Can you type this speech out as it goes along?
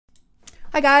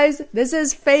Hi guys, this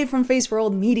is Faye from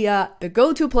Feisworld Media, the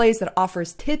go-to place that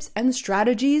offers tips and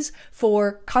strategies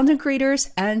for content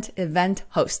creators and event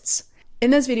hosts.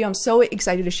 In this video, I'm so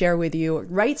excited to share with you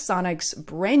WriteSonic's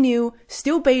brand new,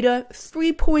 still beta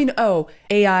 3.0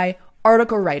 AI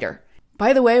article writer.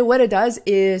 By the way, what it does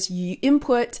is you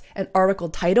input an article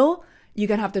title, you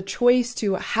can have the choice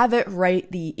to have it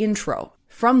write the intro.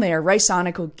 From there,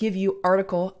 WriteSonic will give you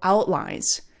article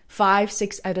outlines. 5,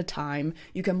 6 at a time.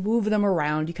 You can move them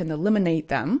around, you can eliminate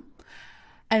them.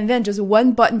 And then just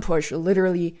one button push,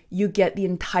 literally, you get the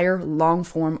entire long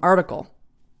form article.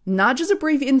 Not just a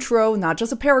brief intro, not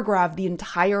just a paragraph, the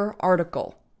entire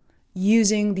article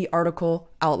using the article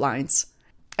outlines.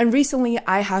 And recently,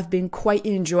 I have been quite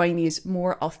enjoying these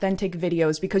more authentic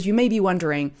videos because you may be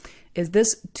wondering, is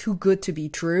this too good to be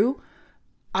true?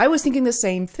 I was thinking the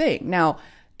same thing. Now,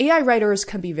 AI writers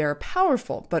can be very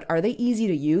powerful, but are they easy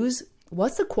to use?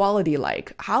 What's the quality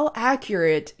like? How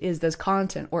accurate is this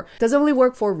content? Or does it only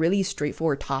work for really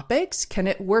straightforward topics? Can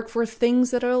it work for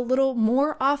things that are a little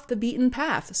more off the beaten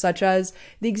path? Such as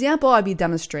the example I'll be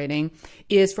demonstrating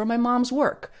is from my mom's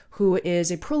work, who is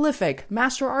a prolific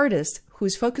master artist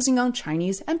who's focusing on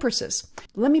Chinese empresses.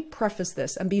 Let me preface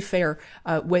this and be fair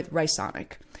with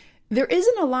WriteSonic. There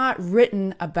isn't a lot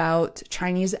written about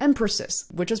Chinese empresses,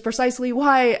 which is precisely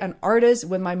why an artist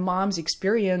with my mom's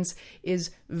experience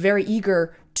is very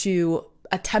eager to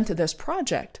attempt this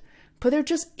project. But there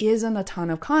just isn't a ton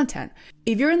of content.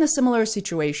 If you're in a similar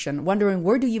situation, wondering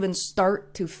where to even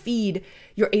start to feed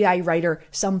your AI writer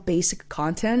some basic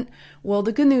content, well,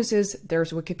 the good news is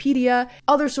there's Wikipedia,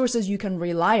 other sources you can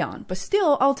rely on. But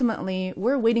still, ultimately,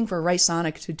 we're waiting for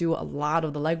WriteSonic to do a lot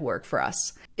of the legwork for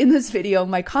us. In this video,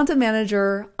 my content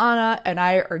manager, Anna, and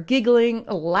I are giggling,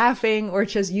 laughing, or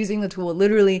just using the tool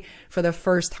literally for the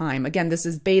first time. Again, this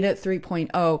is beta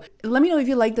 3.0. Let me know if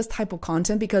you like this type of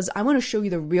content because I want to show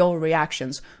you the real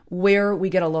reactions, where we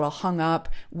get a little hung up,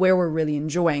 where we're really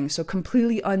enjoying. So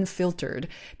completely unfiltered,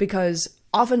 because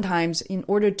oftentimes in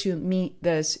order to meet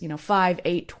this, 5,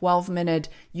 8, 12-minute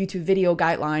YouTube video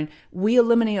guideline, we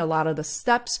eliminate a lot of the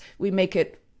steps. We make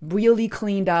it really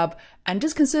cleaned up and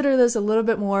just consider this a little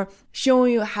bit more,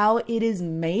 showing you how it is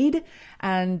made.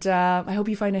 And I hope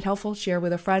you find it helpful. Share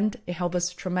with a friend. It helps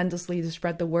us tremendously to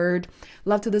spread the word.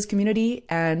 Love to this community,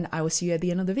 and I will see you at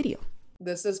the end of the video.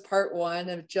 This is part 1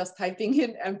 of just typing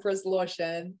in Empress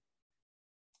Lotion.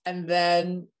 And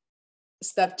then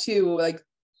step 2,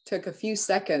 took a few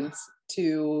seconds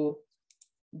to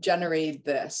generate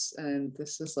this. And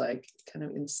this is kind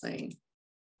of insane.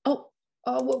 Oh,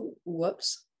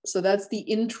 whoops. So that's the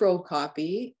intro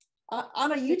copy.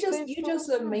 Anna, you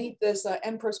just made this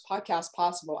Empress podcast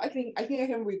possible. I think I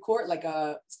can record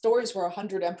stories for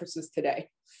 100 Empresses today.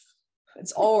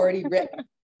 It's already written.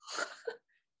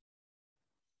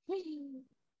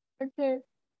 Okay,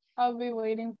 I'll be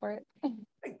waiting for it.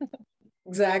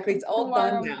 Exactly, it's all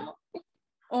done now.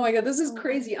 Oh my God, this is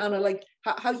crazy, Anna.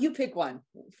 How you pick one?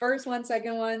 First one,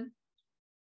 second one?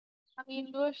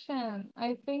 Lotion.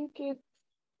 I think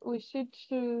we should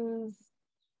choose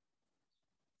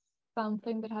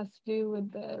something that has to do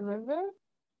with the river.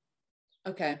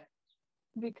 Okay.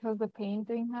 Because the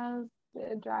painting has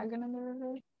the dragon in the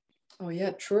river. Oh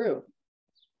yeah, true.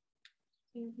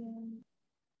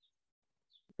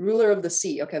 Ruler of the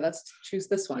sea. Okay, let's choose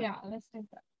this one. Yeah, let's take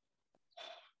that.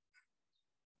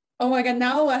 Oh my God,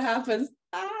 now what happens?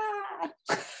 Ah!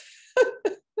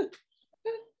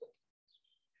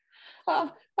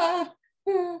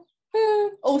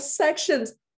 Oh,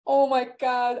 sections. Oh my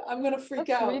God, I'm gonna freak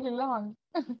out. That's really long.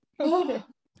 Okay.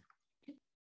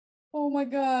 Oh my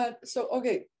God. So,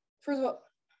 okay, first of all,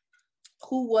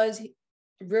 who was he?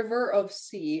 River of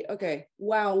sea. Okay,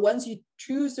 wow, once you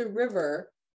choose the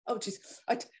river, oh geez,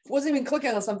 I wasn't even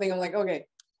clicking on something. I'm like, okay,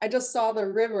 I just saw the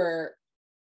river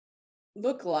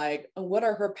look like, and what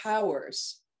are her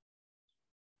powers?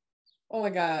 Oh my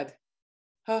God.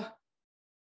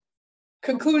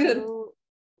 Conclusion.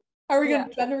 How are we gonna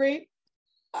generate?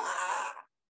 I'm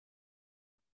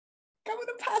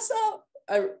gonna pass out.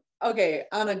 Okay,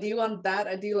 Anna, do you want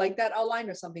that? Do you like that outline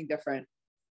or something different?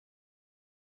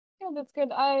 Yeah, that's good.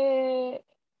 I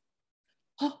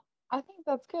think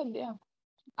that's good. Yeah,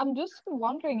 I'm just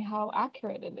wondering how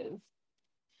accurate it is.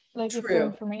 If the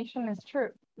information is true,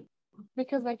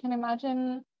 because I can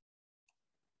imagine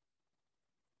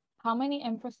how many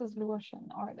Empresses Lotion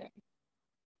are there?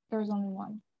 There's only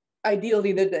one.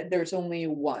 Ideally, there's only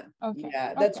one. Okay.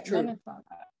 Yeah, that's true. Then it's not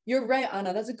that. You're right,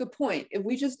 Anna. That's a good point. If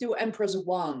we just do Empress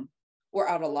Wang, we're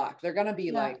out of luck. They're gonna be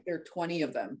there are 20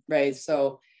 of them, right?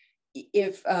 So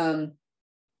if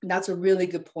That's a really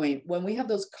good point. When we have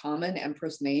those common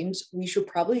empress names, we should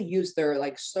probably use their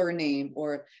like surname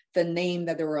or the name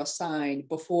that they were assigned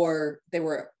before they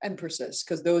were empresses,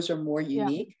 because those are more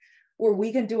unique. Or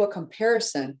we can do a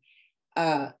comparison.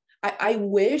 I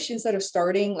wish instead of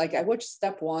starting, like I wish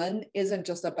step one isn't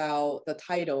just about the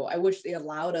title. I wish they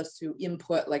allowed us to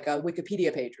input like a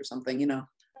Wikipedia page or something,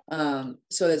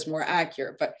 so that's more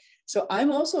accurate. But so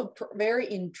I'm also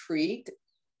very intrigued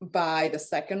by the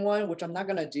second one, which I'm not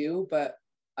gonna do, but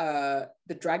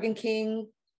the Dragon King,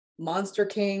 Monster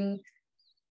King,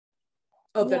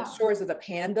 the stories of the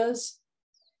pandas.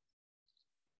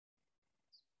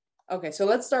 Okay, so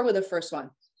let's start with the first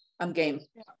one. I'm game.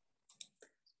 Yeah.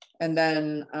 And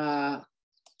then, oh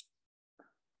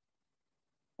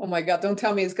my God, don't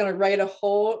tell me it's gonna write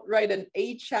an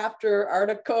 8-chapter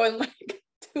article in like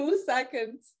 2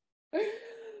 seconds.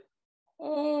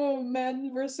 Oh,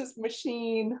 man versus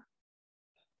machine.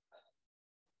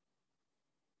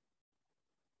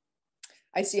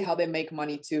 I see how they make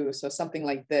money too. So something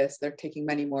like this, they're taking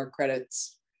many more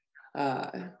credits,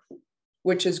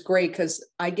 which is great because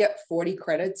I get 40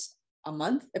 credits a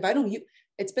month. If I don't use,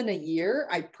 it's been a year,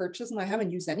 I purchased and I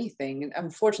haven't used anything. And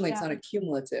unfortunately, it's not a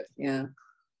cumulative. Yeah.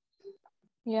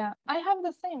 Yeah, I have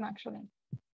the same actually.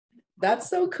 That's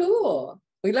so cool.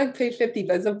 We like pay 50,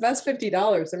 but it's the best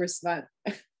 $50 ever spent.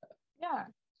 Yeah.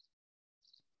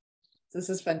 This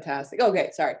is fantastic. Okay,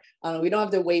 sorry. We don't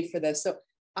have to wait for this. So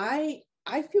I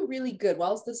feel really good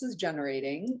whilst this is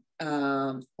generating.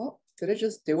 Oh, did it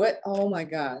just do it? Oh my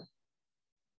God.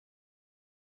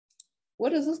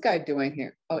 What is this guy doing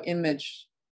here? Oh, image.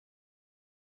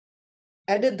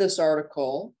 Edit this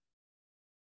article,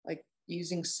 like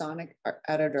using Sonic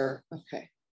editor. Okay.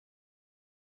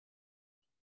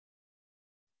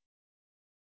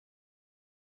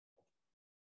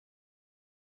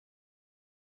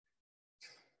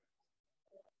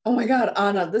 Oh my God,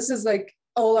 Anna, this is like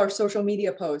all our social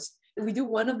media posts. If we do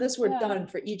one of this, we're done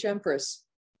for each empress.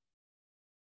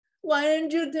 Why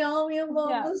didn't you tell me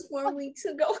about this 4 weeks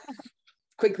ago?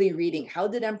 Quickly reading. How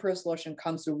did Empress Luotian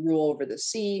comes to rule over the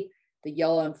sea? The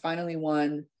yellow and finally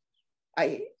won.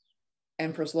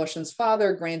 Empress Luotian's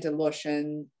father granted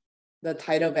Luotian the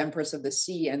title of Empress of the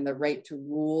Sea and the right to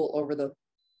rule over the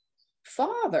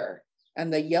father.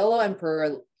 And the yellow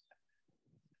emperor.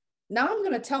 Now I'm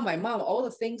going to tell my mom all the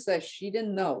things that she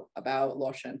didn't know about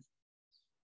Luotian.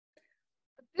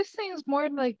 This seems more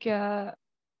like a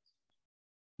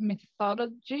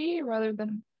mythology rather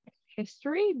than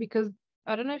history, because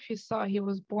I don't know if you saw, he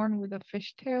was born with a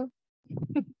fishtail.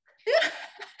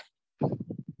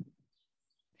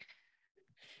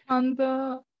 On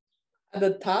the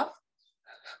top?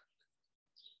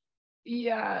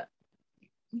 Yeah.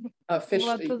 Fish.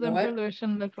 What does Emperor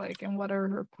Luotian look like and what are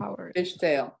her powers?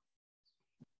 Fishtail.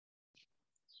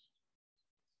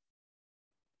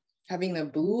 Having a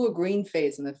blue or green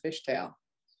face and a fishtail.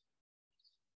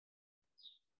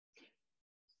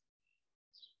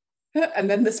 And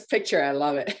then this picture, I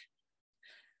love it.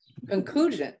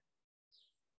 Conclusion.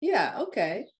 Yeah,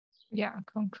 okay. Yeah,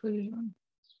 conclusion.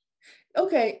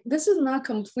 Okay, this is not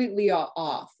completely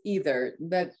off either.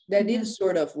 That is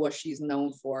sort of what she's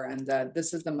known for, and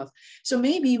this is the most. So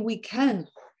maybe we can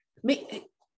make.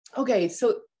 Okay,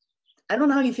 so I don't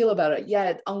know how you feel about it.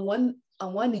 Yet on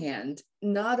one hand,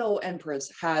 not all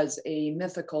empress has a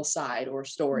mythical side or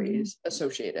stories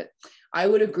associated. I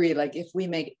would agree. Like if we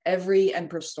make every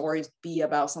empress stories be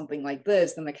about something like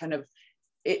this, then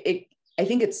I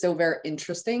think it's still very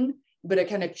interesting, but it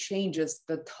kind of changes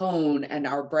the tone and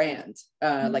our brand,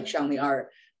 like Xiangli art.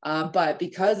 But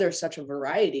because there's such a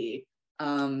variety,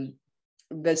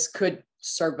 this could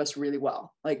serve us really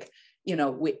well. Like,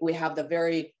 we have the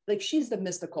very, like, she's the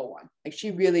mystical one. Like she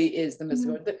really is the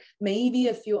mystical. Maybe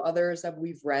a few others that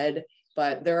we've read,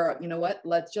 but there are, you know what?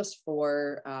 Let's just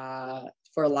for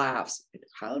laughs.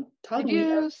 How did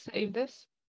you save this?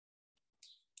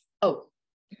 Oh,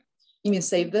 you mean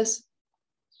save this?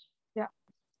 Yeah.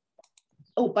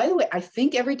 Oh, by the way, I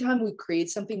think every time we create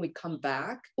something, we come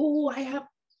back. Oh, I have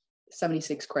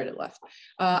 76 credit left.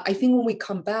 I think when we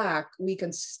come back, we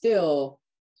can still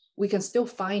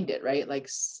find it, right? Like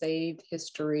saved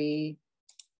history.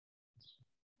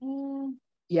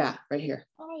 Yeah, right here.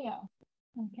 Oh yeah.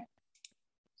 Okay.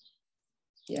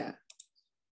 Yeah.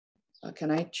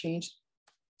 Can I change?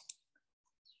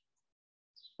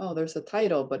 Oh, there's a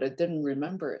title, but I didn't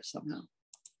remember it somehow.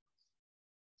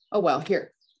 Oh, well,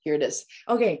 here it is.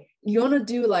 Okay, you want to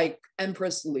do like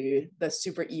Empress Lu, the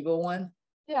super evil one?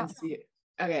 Yeah. And see.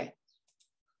 Okay.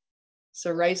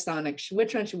 So WriteSonic,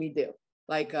 which one should we do?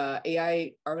 Like a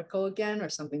AI article again or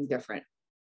something different?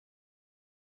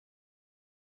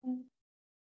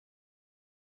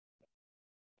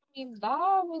 mean,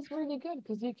 that was really good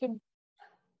because you can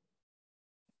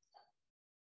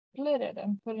split it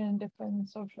and put it in different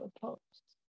social posts.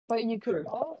 But you could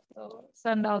also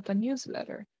send out a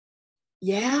newsletter.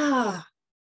 Yeah.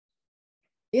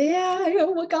 Yeah.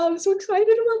 Oh my God, I'm so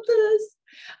excited about this.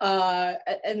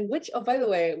 And which, oh, by the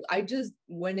way, I just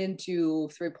went into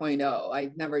 3.0.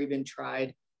 I never even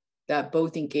tried that,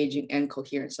 both engaging and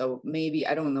coherent. So maybe,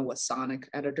 I don't know what Sonic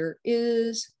editor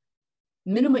is.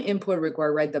 Minimum input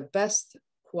required, write the best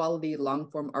quality long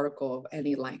form article of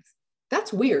any length.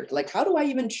 That's weird. Like, how do I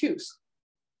even choose?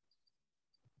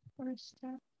 First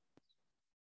step.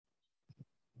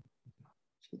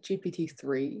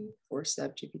 GPT-3,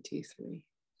 4-step GPT-3.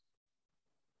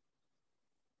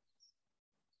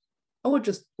 Oh,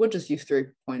 we'll just use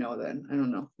 3.0 then. I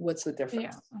don't know. What's the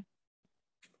difference?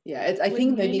 Yeah, I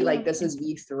think maybe like this is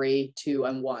V3, 2,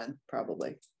 and 1,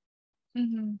 probably.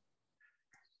 Mm-hmm.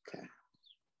 Okay.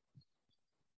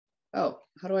 Oh,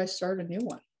 how do I start a new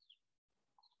one?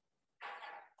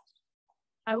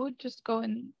 I would just go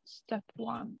in step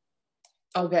 1.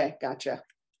 Okay, gotcha.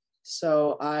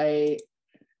 So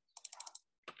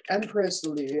Empress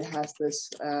Liu has this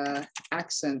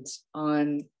accent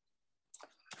on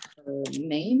her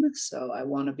name, so I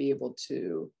want to be able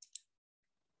to,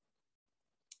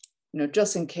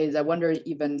 just in case, I wonder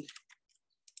even,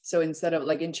 so instead of,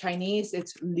 like in Chinese,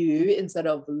 it's Liu instead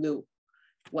of Lu,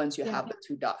 once you have the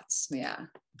 2 dots. Yeah.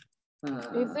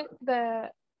 Is it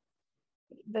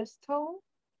this tone?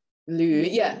 Liu,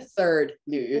 yeah, third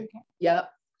Liu. Okay. Yep.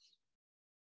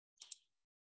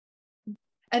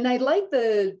 And I like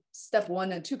the step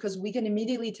 1 and 2 because we can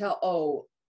immediately tell,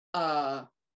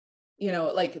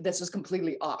 like this is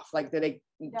completely off. Like, did I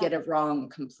get it wrong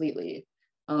completely?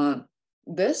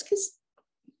 This is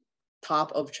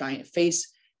top of China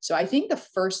face. So I think the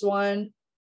first one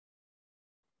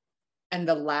and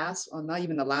the last, not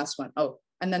even the last one. Oh,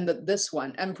 and then this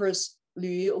one, Empress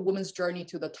Liu, A Woman's Journey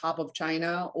to the Top of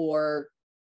China, or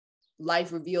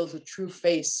Life Reveals the True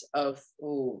Face of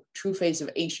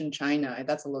Ancient China.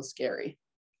 That's a little scary.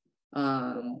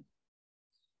 The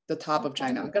Top of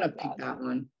China. I'm gonna pick that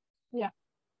one. Yeah.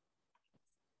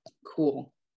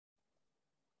 Cool.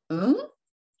 Oh,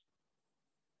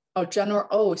 general.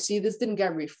 Oh, see, this didn't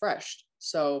get refreshed.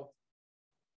 So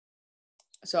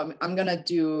I'm gonna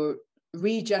do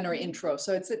regenerate intro.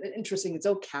 So it's interesting. It's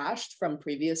all cached from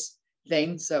previous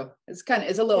things. So it's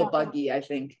a little buggy, I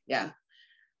think. Yeah.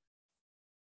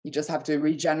 You just have to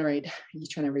regenerate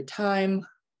each and every time.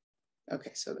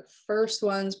 Okay, so the first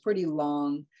one's pretty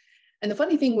long. And the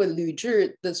funny thing with Liu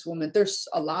Zhi, this woman, there's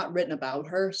a lot written about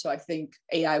her. So I think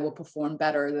AI will perform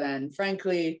better than,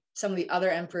 frankly, some of the other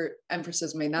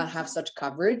empresses may not have such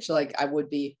coverage. Like, I would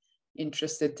be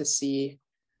interested to see.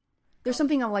 There's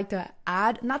something I'd like to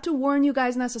add, not to warn you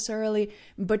guys necessarily,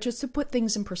 but just to put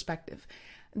things in perspective.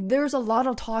 There's a lot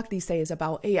of talk these days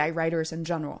about AI writers in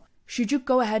general. Should you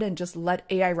go ahead and just let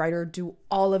AI Writer do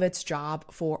all of its job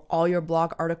for all your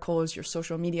blog articles, your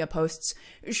social media posts?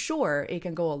 Sure, it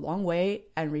can go a long way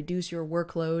and reduce your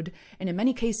workload. And in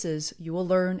many cases, you will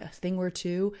learn a thing or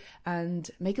two and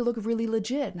make it look really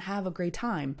legit and have a great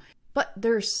time. But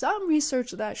there's some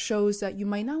research that shows that you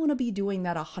might not want to be doing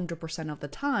that 100% of the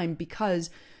time, because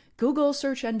Google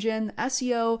search engine,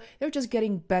 SEO, they're just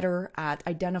getting better at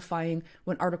identifying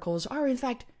when articles are in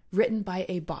fact written by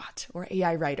a bot or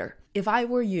AI writer. If I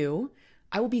were you,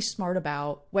 I would be smart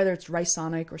about whether it's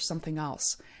WriteSonic or something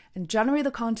else, and generate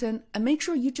the content and make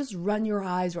sure you just run your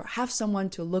eyes or have someone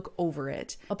to look over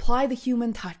it. Apply the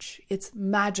human touch. It's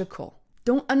magical.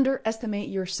 Don't underestimate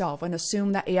yourself and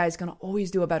assume that AI is going to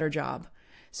always do a better job.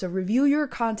 So review your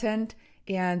content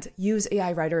and use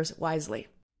AI writers wisely.